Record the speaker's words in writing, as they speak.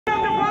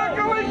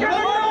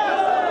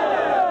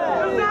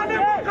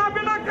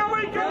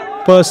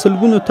په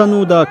سلګونو تنو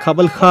د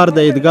کابل ښار د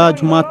عیدګاه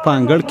جومات په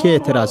انګړ کې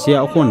اعتراضیه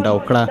غونډه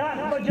وکړه.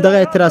 دغه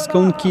اعتراض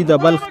کوونکي د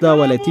بلخ د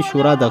ولایتي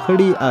شورا د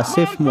غړي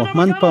آصف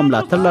مهمند په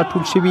ملاتړ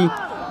راټول شوي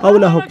او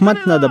له حکومت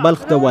نه د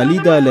بلخ د والی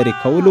د لیري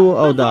کولو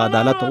او د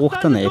عدالت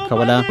غوښتنه یې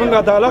کوله. موږ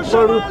عدالت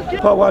غواړو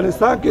په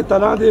افغانستان کې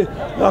تنها د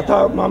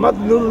محمد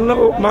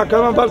نور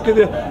محکمه بلکې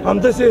د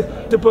همداسې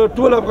په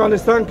ټول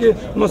افغانستان کې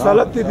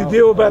مسلط دي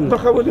دې باید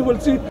مخه ونیول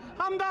شي.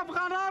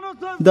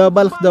 د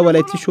بلخ د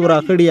ولایتي شورا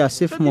غړي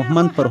آصف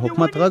مهمند پر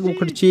حکومت غږ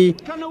وکړ چې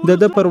د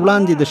ده پر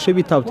وړاندې د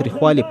شوي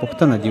تاوتریخوالي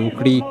پوښتنه دې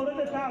وکړي.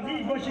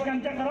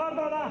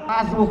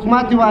 از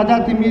حکومت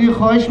وحدت ملی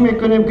خواهش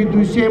میکنیم که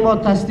دوسیه ما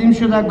تسلیم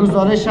شده،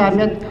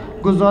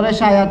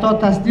 گزارش هیئت‌ها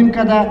تسلیم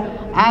کرده،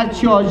 هر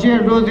چی حاضر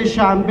روز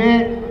شنبه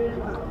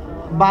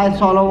باید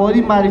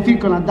سالواری معرفی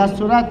کند. در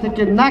صورتی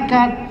که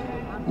نکرد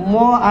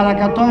ما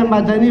حرکت‌های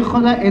مدنی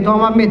خود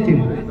ادامه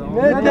میدیم.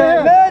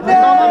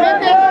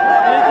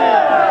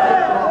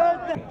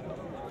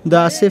 د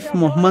آصف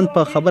مهمند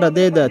په خبره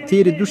دی د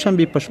تیرې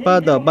دوشنبې په شپه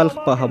د بلخ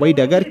په هوایي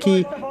ډګر کې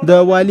د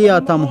والی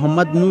عطا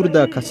محمد نور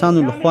د کسانو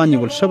لخوا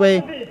نیول شوی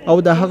او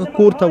د هغه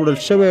کور ته وړل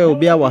شوی او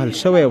بیا وهل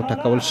شوی او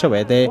ټکول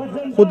شوی دی.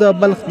 خو د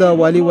بلخ د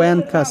والی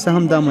ویاند که څه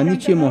هم دا مني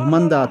چې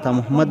مهمند د عطا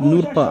محمد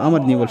نور په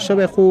امر نیول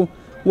شوی خو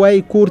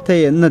وایي کور ته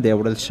یې نه دی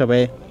وړل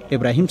شوی.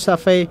 ابراهیم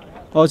صافی،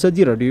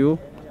 ازادي راډیو،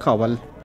 کابل.